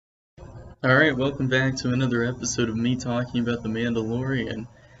Alright, welcome back to another episode of me talking about The Mandalorian.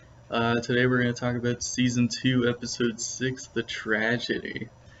 Today we're going to talk about Season 2, Episode 6, The Tragedy.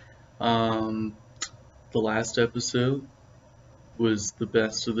 The last episode was the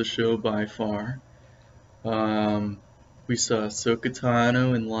best of the show by far. We saw Ahsoka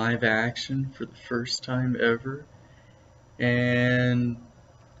Tano in live action for the first time ever. And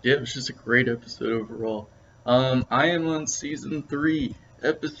yeah, it was just a great episode overall. I am on Season 3,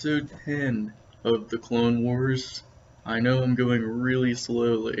 Episode 10 of The Clone Wars. I know I'm going really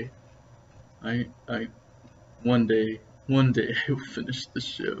slowly. One day I will finish the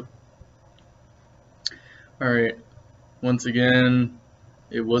show. Alright, once again,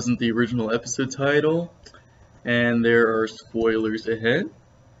 it wasn't the original episode title, and there are spoilers ahead.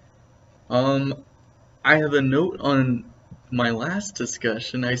 I have a note on my last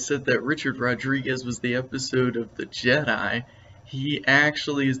discussion. I said that Richard Rodriguez was the episode of The Jedi. He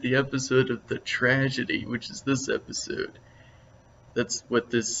actually is the episode of The Tragedy, which is this episode. That's what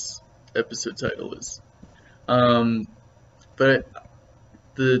this episode title is. But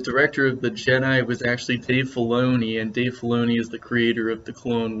the director of The Jedi was actually Dave Filoni, and Dave Filoni is the creator of The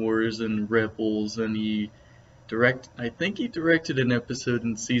Clone Wars and Rebels, and I think he directed an episode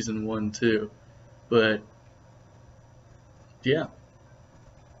in Season 1 too. But yeah.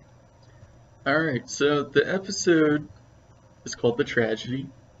 Alright, so the episode is called The Tragedy,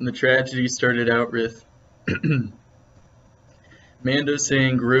 and the tragedy started out with Mando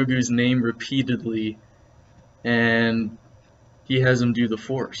saying Grogu's name repeatedly, and he has him do the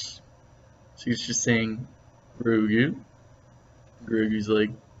Force. So he's just saying, Grogu. Grogu's like,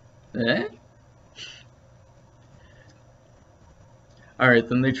 eh? Alright,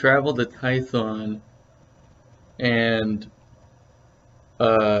 then they travel to Tython, and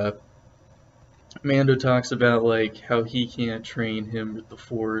Mando talks about like how he can't train him with the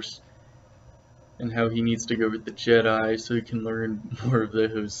Force, and how he needs to go with the Jedi so he can learn more of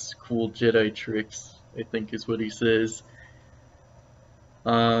those cool Jedi tricks, I think is what he says.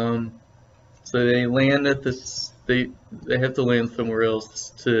 So they land at this, they have to land somewhere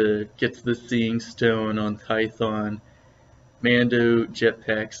else to get to the Seeing Stone on Tython. Mando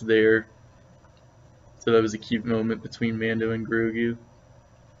jetpacks there. So that was a cute moment between Mando and Grogu.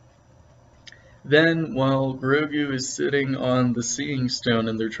 Then, while Grogu is sitting on the Seeing Stone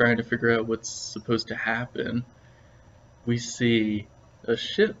and they're trying to figure out what's supposed to happen, we see a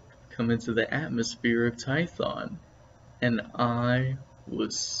ship come into the atmosphere of Tython. And I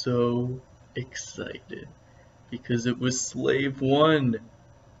was so excited because it was Slave One.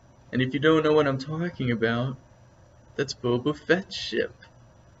 And if you don't know what I'm talking about, that's Boba Fett's ship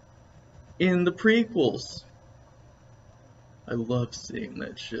in the prequels. I love seeing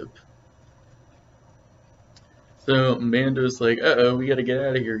that ship. So Mando's like, uh-oh, we gotta get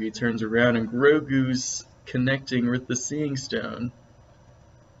out of here. He turns around and Grogu's connecting with the Seeing Stone.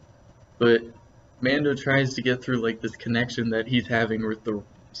 But Mando tries to get through like this connection that he's having with the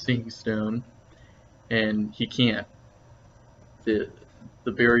Seeing Stone, and he can't. The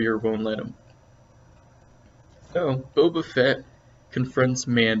barrier won't let him. So Boba Fett confronts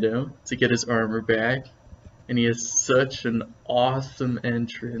Mando to get his armor back, and he has such an awesome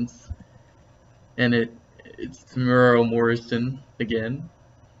entrance. And it's Temuera Morrison again.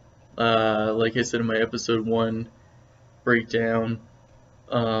 Like I said in my episode 1 breakdown,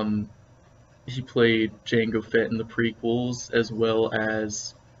 he played Jango Fett in the prequels as well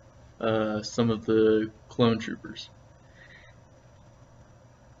as some of the clone troopers.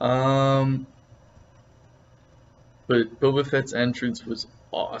 But Boba Fett's entrance was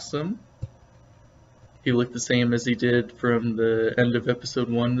awesome. He looked the same as he did from the end of episode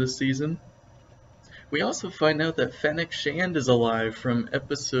 1 this season. We also find out that Fennec Shand is alive from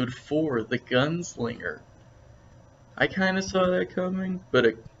episode 4, The Gunslinger. I kind of saw that coming,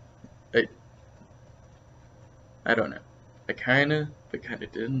 but I don't know. I kind of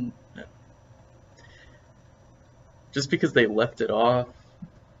didn't. Just because they left it off,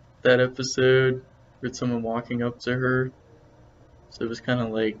 that episode, with someone walking up to her, so it was kind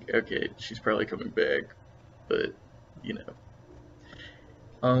of like, okay, she's probably coming back, but, you know.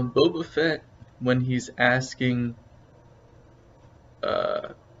 Boba Fett, when he's asking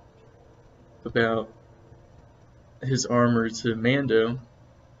about his armor to Mando,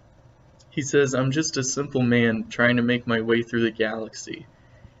 he says, I'm just a simple man trying to make my way through the galaxy.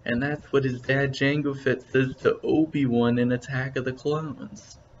 And that's what his dad Jango Fett says to Obi-Wan in Attack of the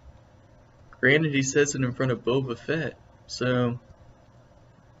Clones. Granted, he says it in front of Boba Fett, so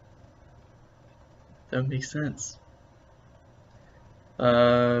that makes sense.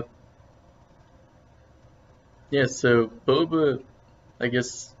 Yeah, so Boba, I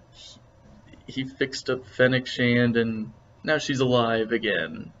guess he fixed up Fennec Shand and now she's alive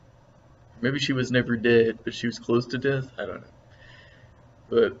again. Maybe she was never dead, but she was close to death? I don't know.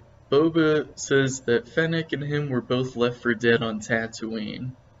 But Boba says that Fennec and him were both left for dead on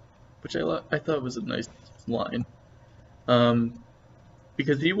Tatooine, which I thought was a nice line.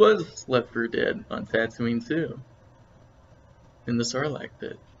 Because he was left for dead on Tatooine too, in the Sarlacc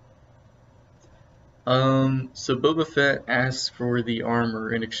pit. So Boba Fett asks for the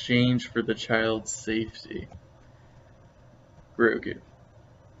armor in exchange for the child's safety. Grogu.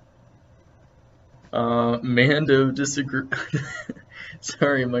 Mando disagrees.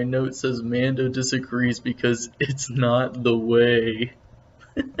 Sorry, my note says Mando disagrees because it's not the way.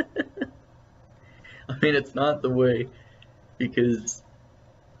 I mean, it's not the way because,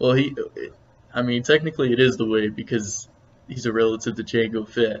 well, technically it is the way because he's a relative to Jango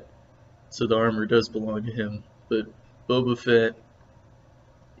Fett, so the armor does belong to him. But Boba Fett,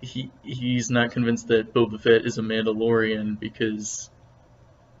 he's not convinced that Boba Fett is a Mandalorian because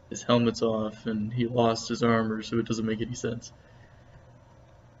his helmet's off and he lost his armor, so it doesn't make any sense.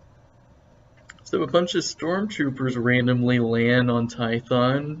 So a bunch of stormtroopers randomly land on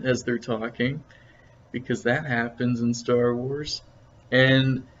Tython as they're talking, because that happens in Star Wars.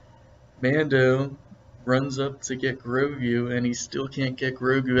 And Mando runs up to get Grogu, and he still can't get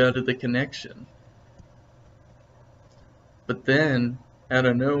Grogu out of the connection. But then, out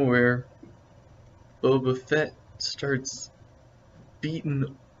of nowhere, Boba Fett starts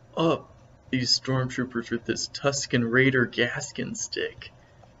beating up these stormtroopers with this Tusken Raider Gaskin stick,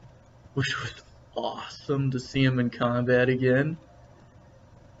 which was awesome to see him in combat again.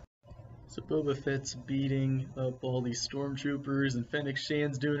 So Boba Fett's beating up all these stormtroopers, and Fennec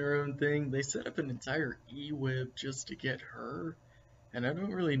Shand's doing her own thing. They set up an entire E-web just to get her, and I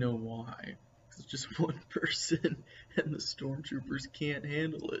don't really know why. It's just one person, and the stormtroopers can't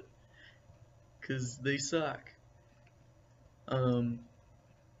handle it, because they suck.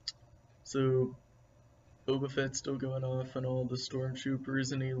 So Boba Fett's still going off on all the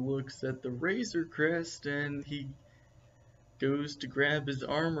stormtroopers, and he looks at the Razor Crest, and he goes to grab his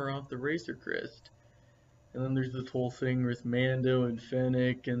armor off the Razor Crest. And then there's this whole thing with Mando and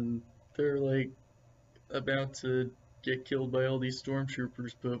Fennec, and they're like about to get killed by all these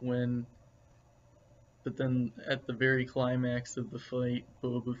stormtroopers, but then at the very climax of the fight,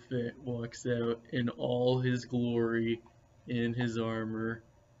 Boba Fett walks out in all his glory in his armor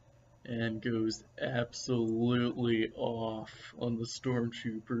and goes absolutely off on the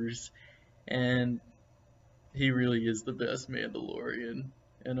stormtroopers, and he really is the best Mandalorian,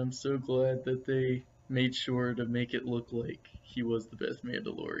 and I'm so glad that they made sure to make it look like he was the best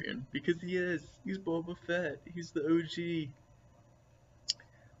Mandalorian, because he is. He's Boba Fett. He's the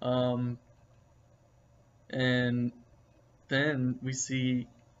OG. And then we see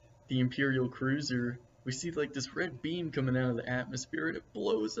the Imperial cruiser. We see like this red beam coming out of the atmosphere, and it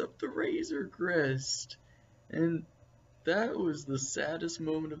blows up the Razor Crest. And that was the saddest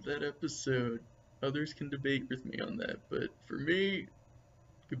moment of that episode. Others can debate with me on that, but for me,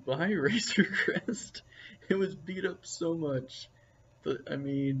 goodbye Razor Crest. It was beat up so much, but I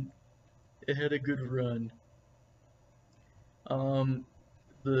mean, it had a good run.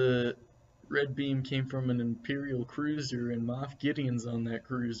 The red beam came from an Imperial cruiser, and Moff Gideon's on that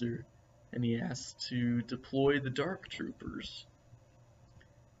cruiser, and he asked to deploy the Dark Troopers.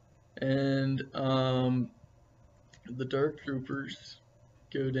 And the Dark Troopers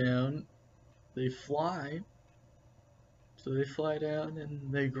go down, they fly, so they fly down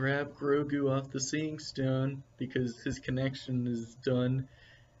and they grab Grogu off the Seeing Stone because his connection is done,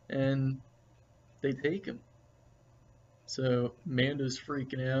 and they take him. So Mando's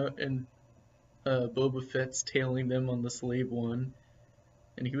freaking out, and Boba Fett's tailing them on the Slave One,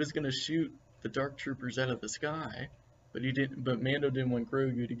 and he was gonna shoot the Dark Troopers out of the sky, but he didn't. But Mando didn't want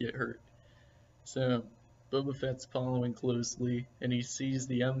Grogu to get hurt, so Boba Fett's following closely, and he sees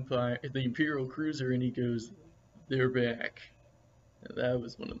the Imperial cruiser, and he goes, "They're back." And that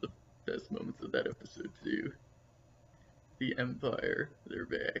was one of the best moments of that episode too. The Empire, they're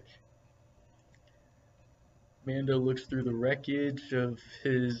back. Mando looks through the wreckage of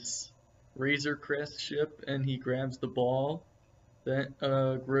his Razor Crest ship, and he grabs the ball that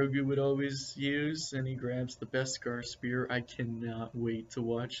Grogu would always use, and he grabs the Beskar spear. I cannot wait to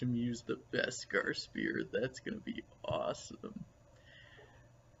watch him use the Beskar spear. That's gonna be awesome.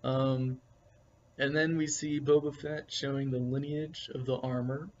 And then we see Boba Fett showing the lineage of the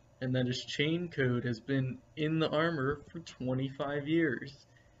armor, and that his chain code has been in the armor for 25 years.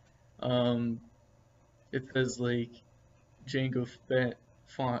 It says like Jango Fett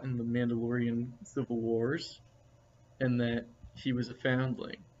fought in the Mandalorian Civil Wars, and that he was a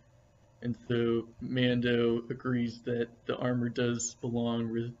foundling. And so Mando agrees that the armor does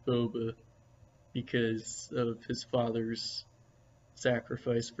belong with Boba because of his father's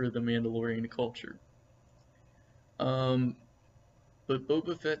sacrifice for the Mandalorian culture. But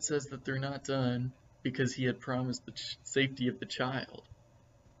Boba Fett says that they're not done because he had promised the safety of the child.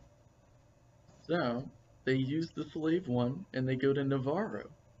 So they use the Slave One and they go to Navarro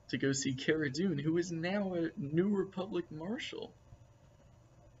to go see Cara Dune, who is now a New Republic Marshal.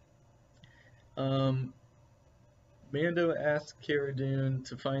 Mando asks Cara Dune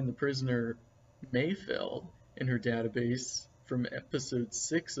to find the prisoner Mayfeld in her database from episode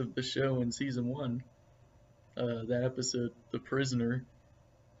 6 of the show in season 1. That episode, The Prisoner.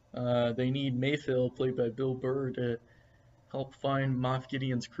 They need Mayfeld, played by Bill Burr, to help find Moff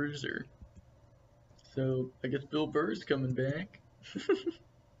Gideon's cruiser. So I guess Bill Burr's coming back.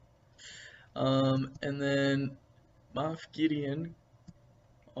 And then Moff Gideon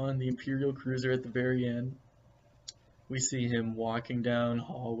on the Imperial cruiser at the very end. We see him walking down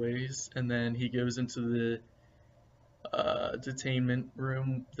hallways, and then he goes into the detainment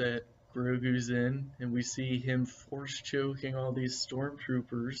room that Grogu's in, and we see him force choking all these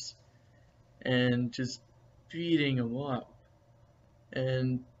stormtroopers and just beating them up.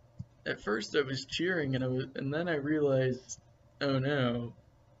 And at first I was cheering, and then I realized, oh no,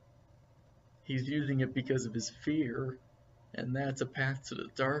 he's using it because of his fear, and that's a path to the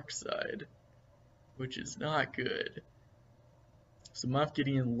dark side, which is not good. So Moff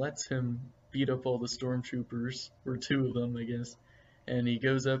Gideon lets him beat up all the stormtroopers, or 2 of them, I guess, and he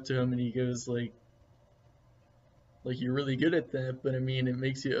goes up to him and he goes like you're really good at that, but I mean it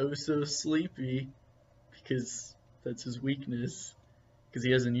makes you oh so sleepy, because that's his weakness, because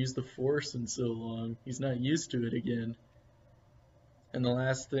he hasn't used the Force in so long. He's not used to it again. And the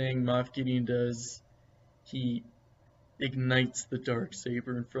last thing Moff Gideon does, he ignites the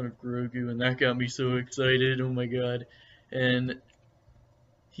Darksaber in front of Grogu, and that got me so excited, oh my god. And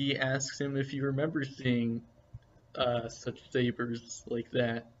he asks him if he remembers seeing such sabers like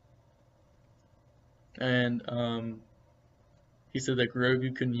that. And he said that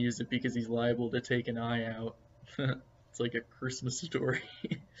Grogu couldn't use it because he's liable to take an eye out. It's like a Christmas story.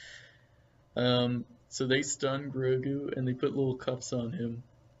 So they stun Grogu and they put little cuffs on him.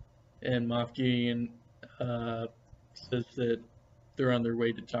 And Moff Gideon says that they're on their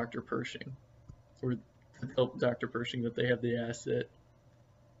way to Dr. Pershing, or to help Dr. Pershing, that they have the asset.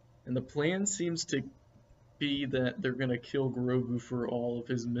 And the plan seems to be that they're going to kill Grogu for all of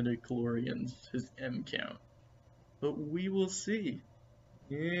his midichlorians, his M count. But we will see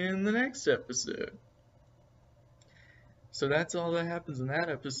in the next episode. So that's all that happens in that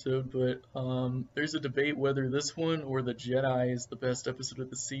episode, but there's a debate whether this one or The Jedi is the best episode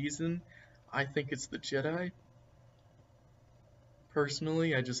of the season. I think it's The Jedi.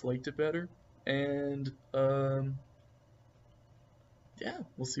 Personally, I just liked it better. And yeah,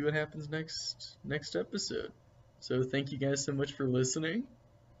 we'll see what happens next episode. So thank you guys so much for listening.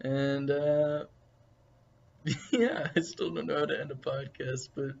 And yeah, I still don't know how to end a podcast,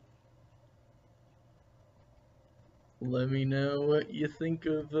 but let me know what you think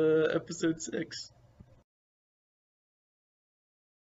of episode 6.